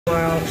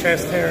Smile,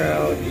 chest hair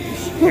out,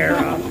 hair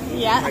up.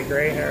 Yeah. My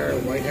gray hair,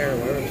 white hair,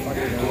 whatever the fuck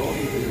you know.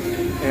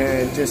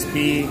 And just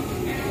be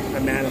a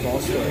man of all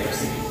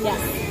stories.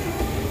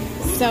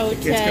 Yes. So the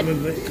kids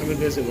come and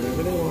visit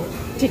whenever they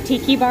want. To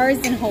tiki bars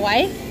in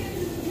Hawaii?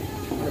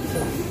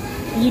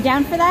 You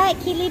down for that,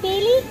 Kayleigh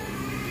Bailey?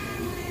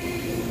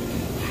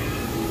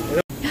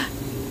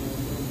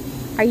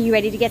 Are you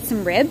ready to get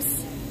some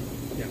ribs?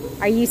 Yeah.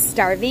 Are you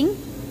starving?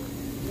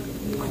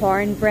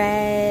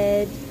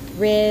 Cornbread,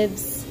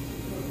 ribs,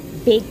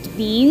 baked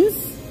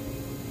beans?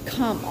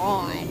 Come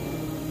on.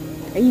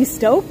 Are you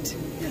stoked?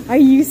 Are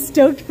you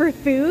stoked for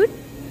food?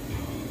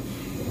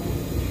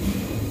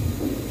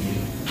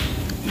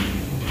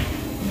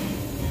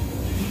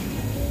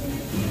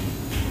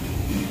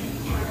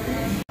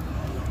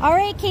 All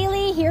right,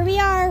 Kayleigh, here we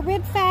are,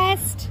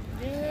 RIBFEST.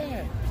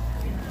 Yeah.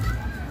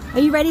 Are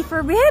you ready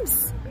for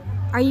ribs?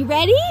 Are you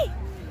ready?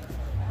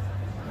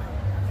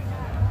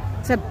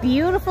 It's a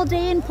beautiful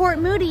day in Port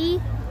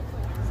Moody.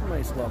 It's a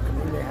nice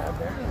welcoming they have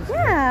there.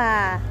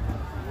 Yeah.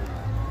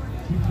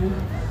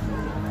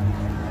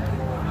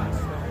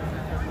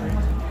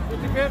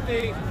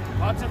 50-50.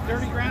 Lots of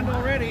 30 grand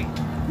already.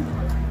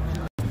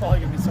 Probably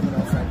gonna be someone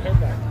else that head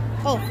back.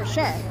 Oh, for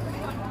sure.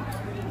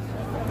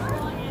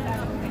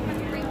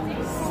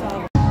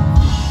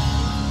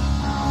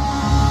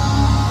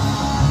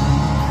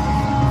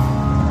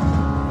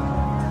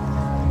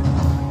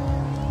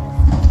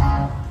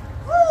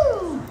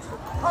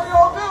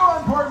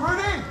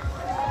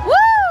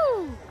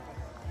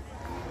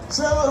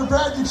 Say hello to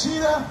Brad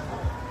Yachida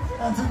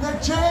and to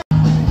Nick Chan.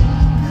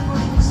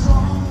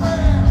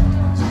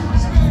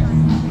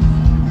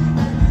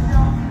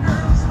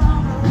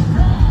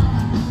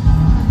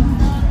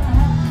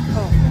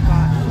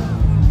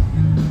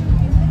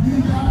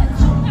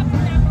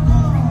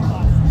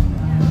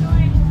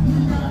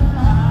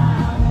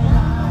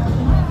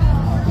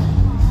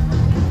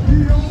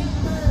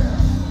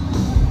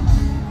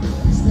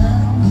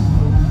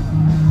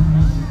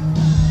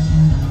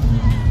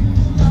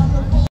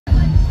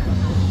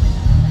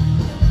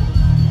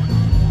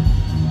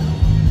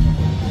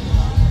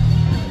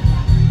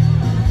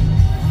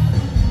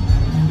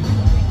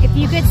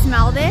 You could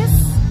smell this.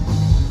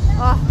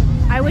 Oh,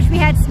 I wish we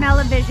had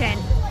smell-o-vision.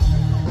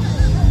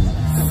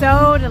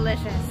 So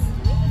delicious.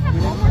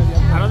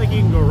 I don't think you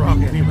can go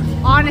wrong anyway.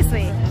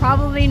 Honestly,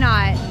 probably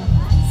not.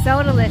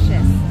 So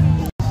delicious.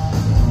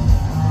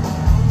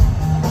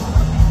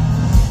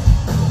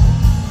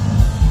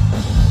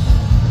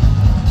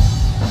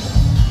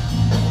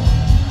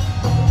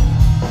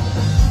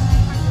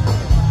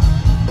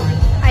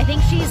 I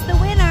think she's the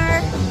winner.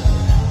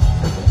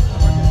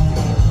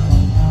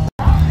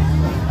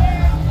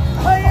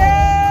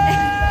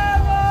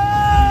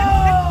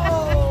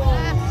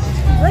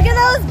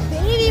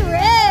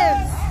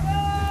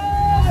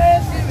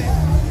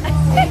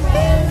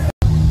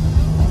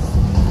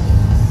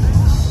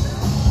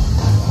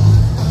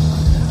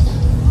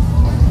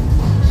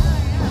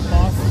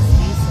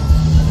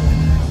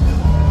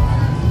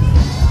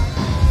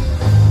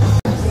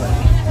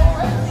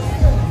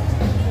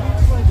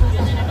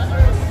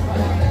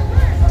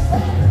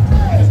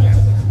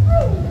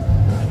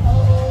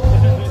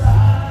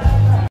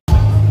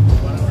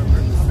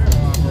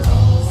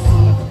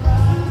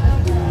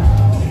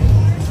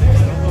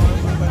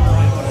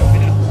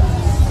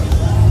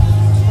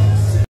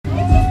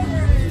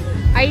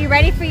 Are you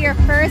ready for your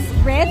first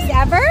ribs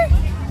ever?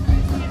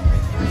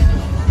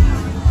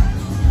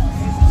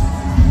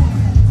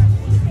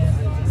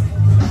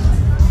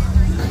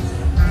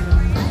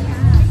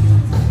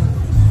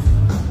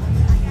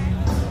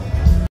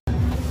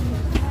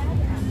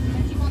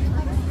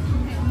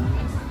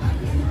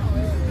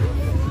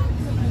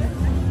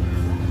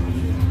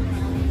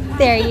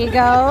 There you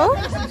go.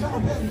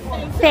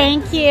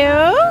 Thank you. Do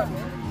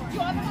you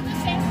want them on the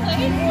same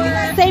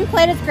plate? Same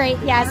plate is great.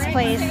 Yes,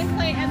 please. Same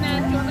plate, and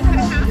then do you want them cut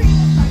in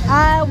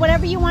half?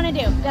 Whatever you want to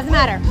do. Doesn't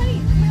matter.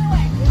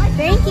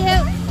 Thank you.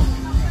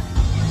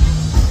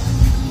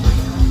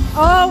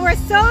 Oh, we're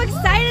so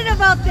excited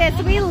about this.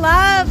 We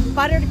love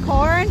buttered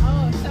corn.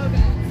 Oh, so good.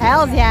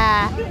 Hells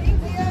yeah.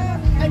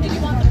 And did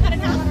you want them cut in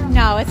half?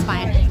 No, it's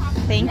fine.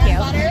 Thank you.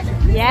 Butter?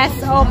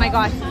 Yes. Oh my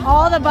gosh.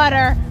 All the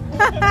butter.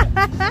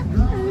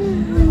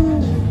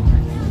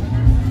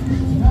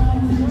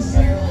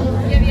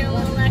 Give you a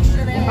little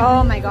extra there.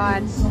 Oh my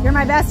God. You're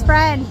my best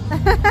friend.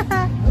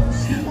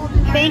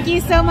 Thank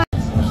you so much.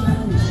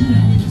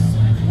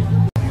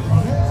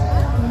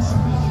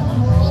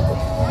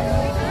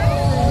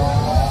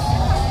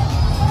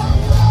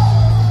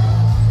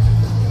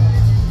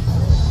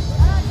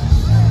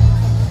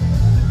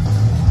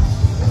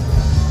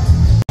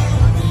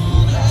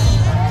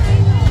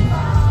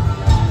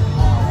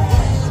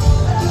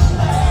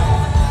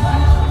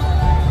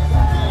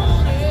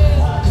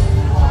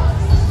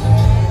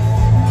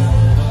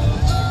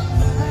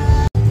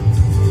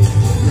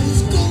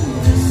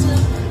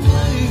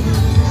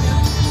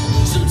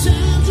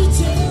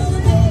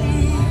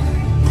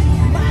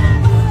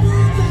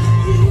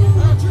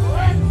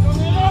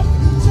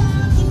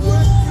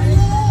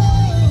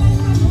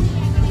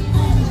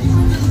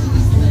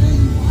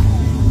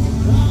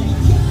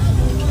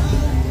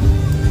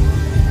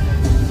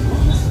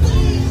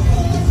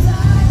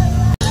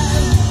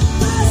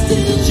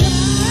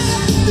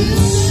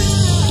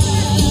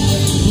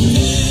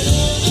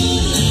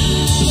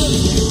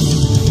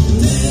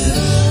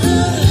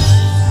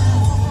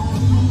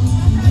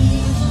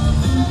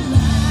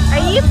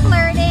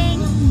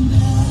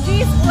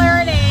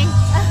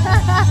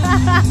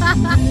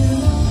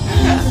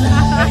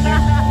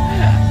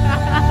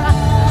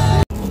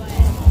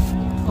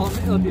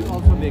 it'll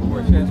also make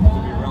more sense to be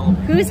relevant.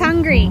 Who's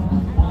hungry?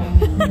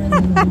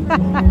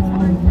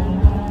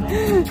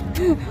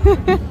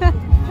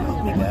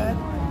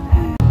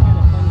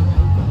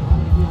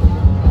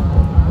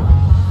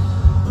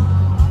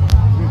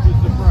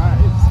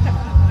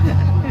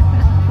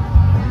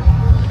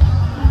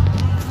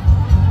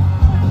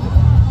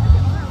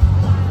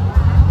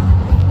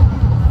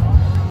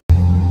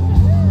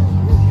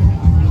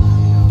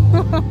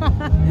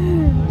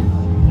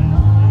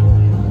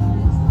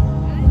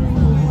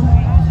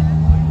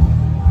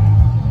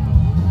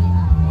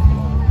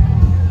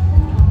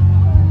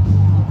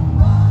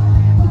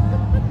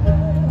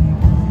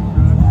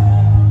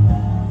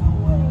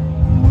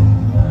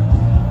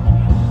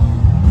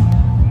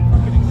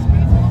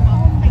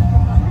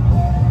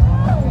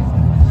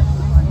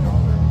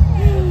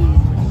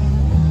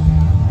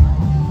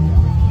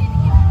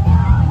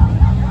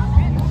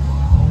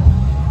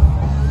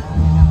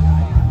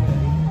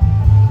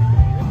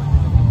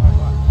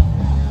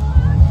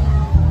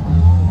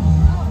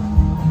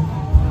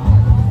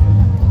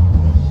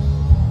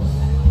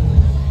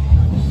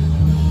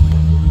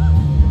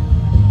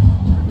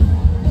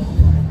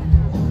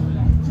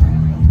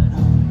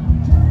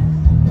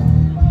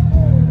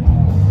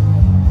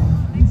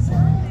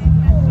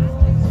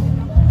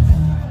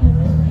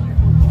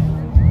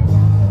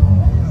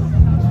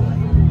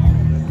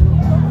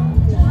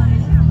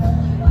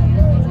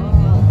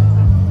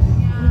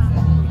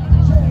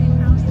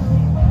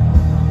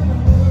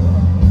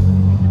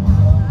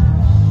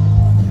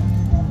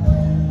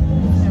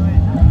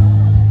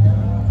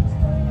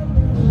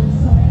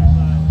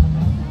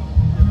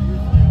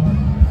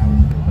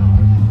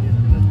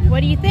 What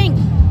do you think?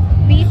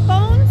 Beef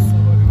bones?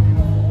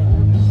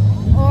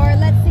 Or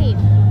let's see.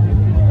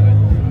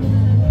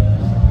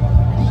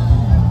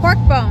 Pork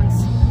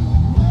bones.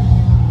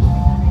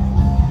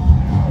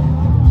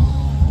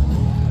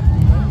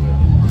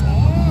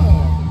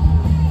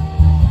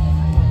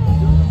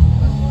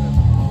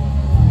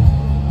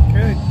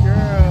 Good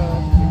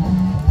girl.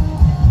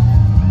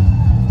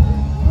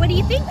 What do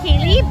you think,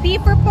 Kayleigh?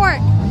 Beef or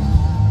pork?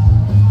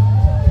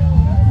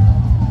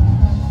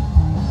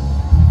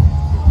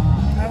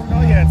 I don't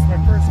know yet. It's my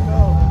first go.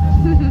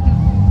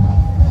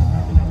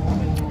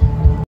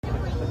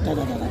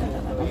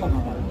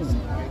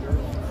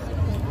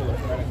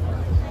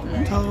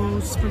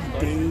 Toast for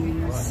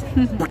days.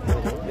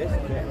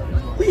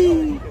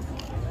 Whee!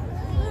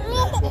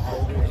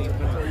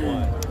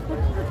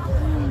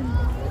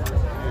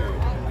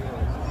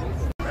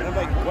 And I'm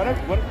like,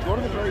 go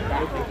to the very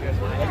back. Like,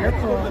 you have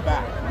to go to the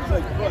back. He's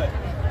like, but I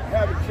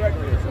haven't checked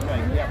this. I'm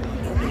like, yeah, but you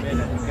put them in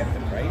and get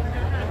them right.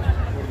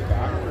 Go to the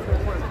back.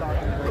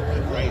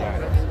 Right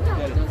at it.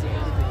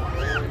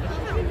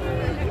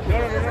 No.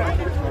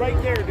 It's right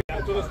there. Dude.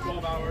 So it's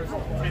 12 hours,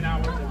 10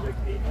 hours, and like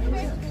 8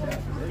 hours.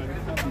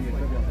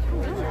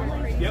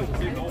 Yeah, we'll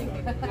take all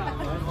that.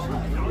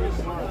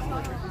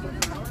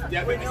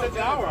 Yeah, wait, it's an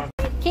hour.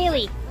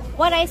 Kayleigh,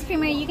 what ice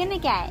cream are you gonna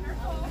get?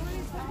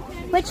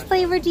 Which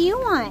flavor do you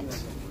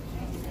want?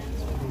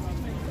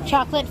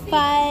 Chocolate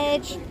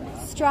fudge,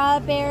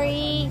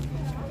 strawberry,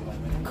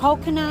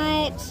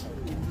 coconut,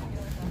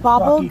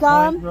 bubble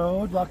gum.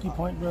 Rocky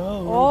Point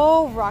Road.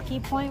 Oh, Rocky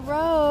Point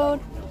Road.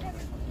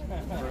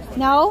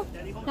 No?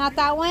 Not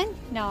that one?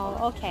 No,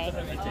 okay.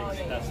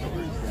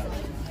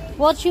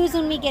 We'll choose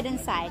when we get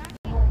inside.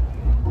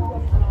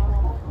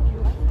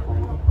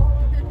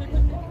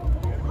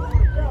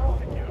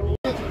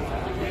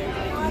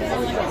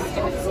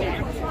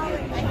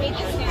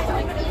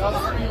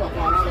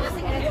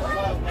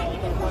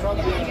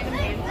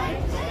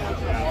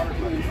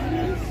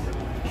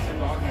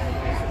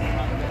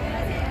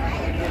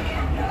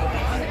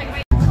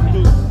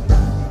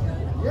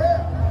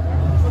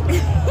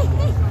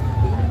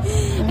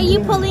 Are you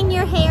pulling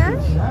your hair?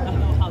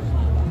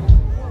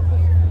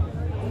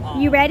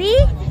 You ready?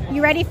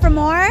 You ready for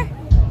more?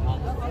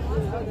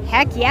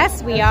 Heck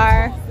yes, we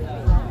are.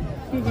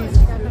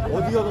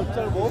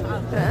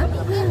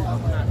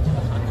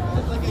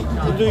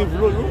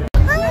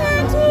 Hi,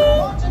 Auntie.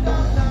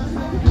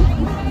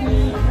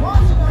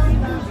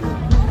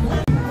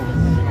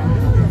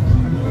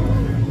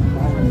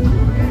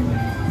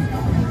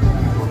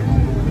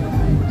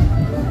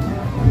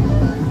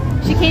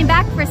 She came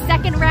back for a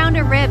second round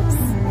of ribs.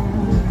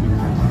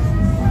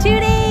 2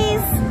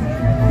 days.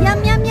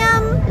 Yum, yum,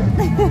 yum.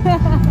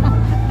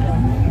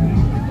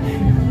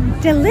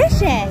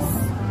 Delicious.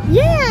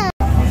 Yeah.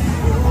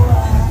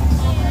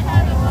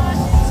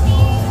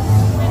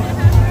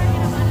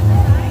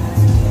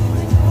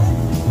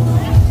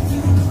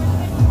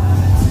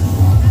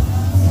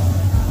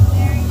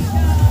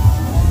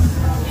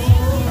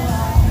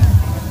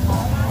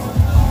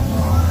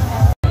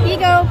 Here you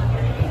go.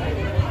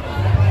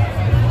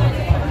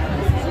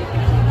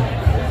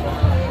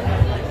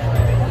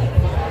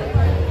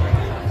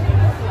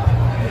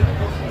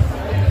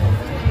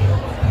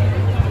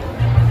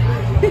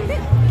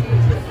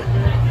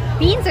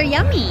 Beans are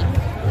yummy.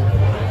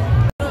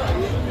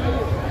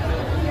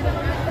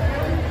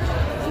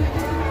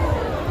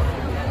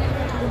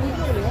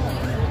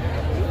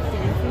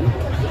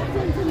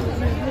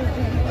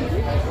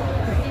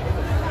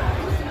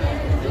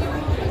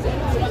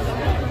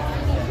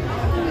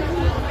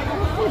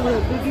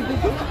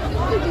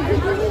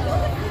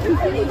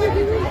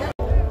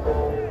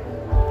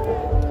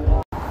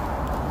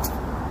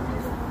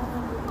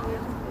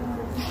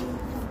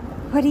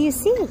 What do you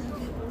see?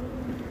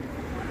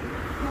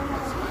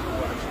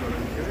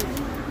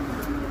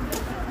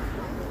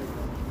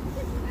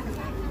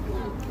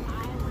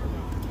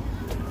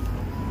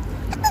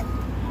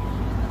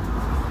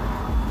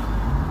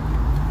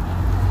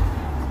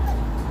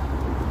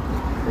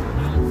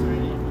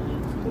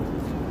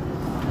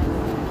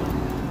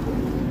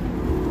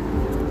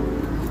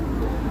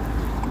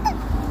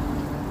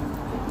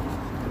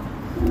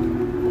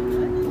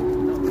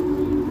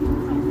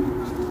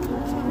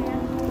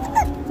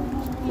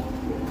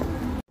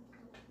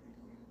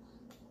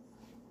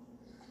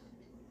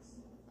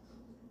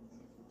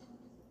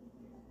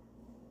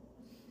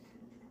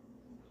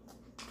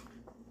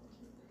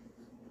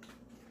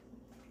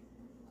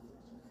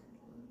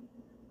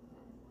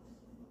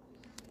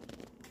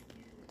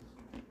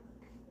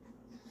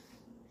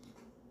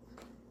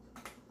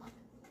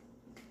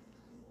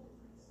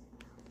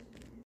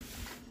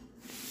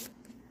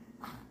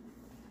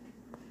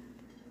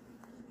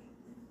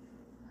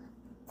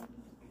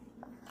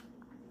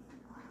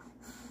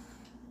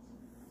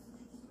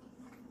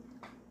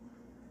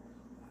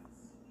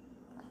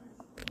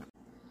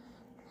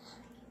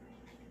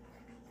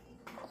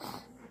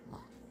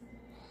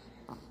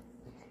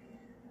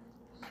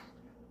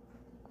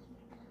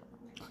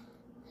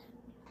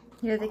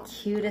 You're the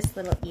cutest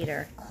little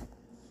eater.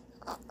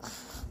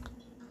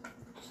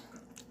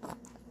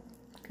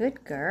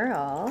 Good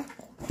girl.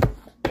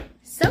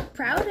 So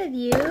proud of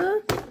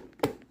you.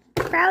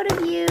 Proud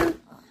of you.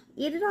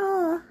 Eat it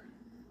all.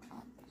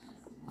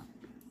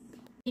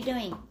 What are you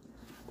doing?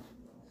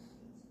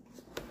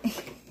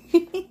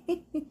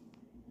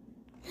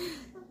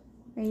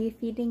 Are you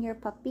feeding your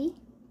puppy?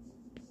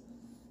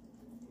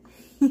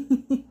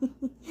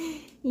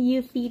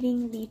 You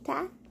feeding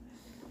Lita?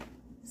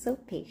 So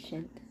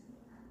patient.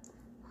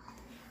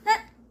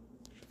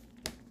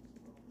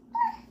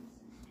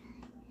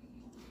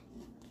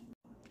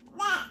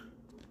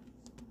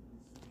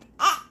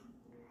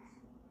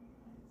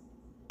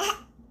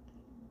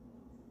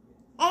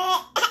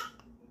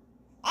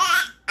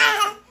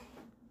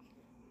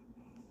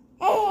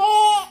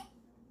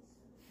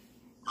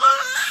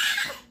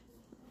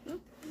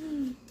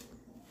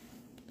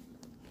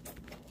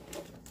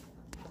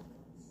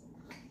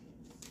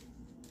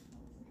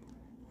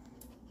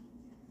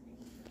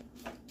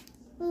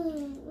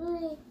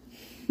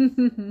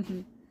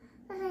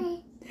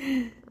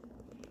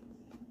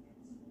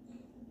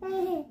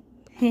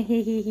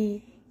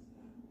 Hehehehe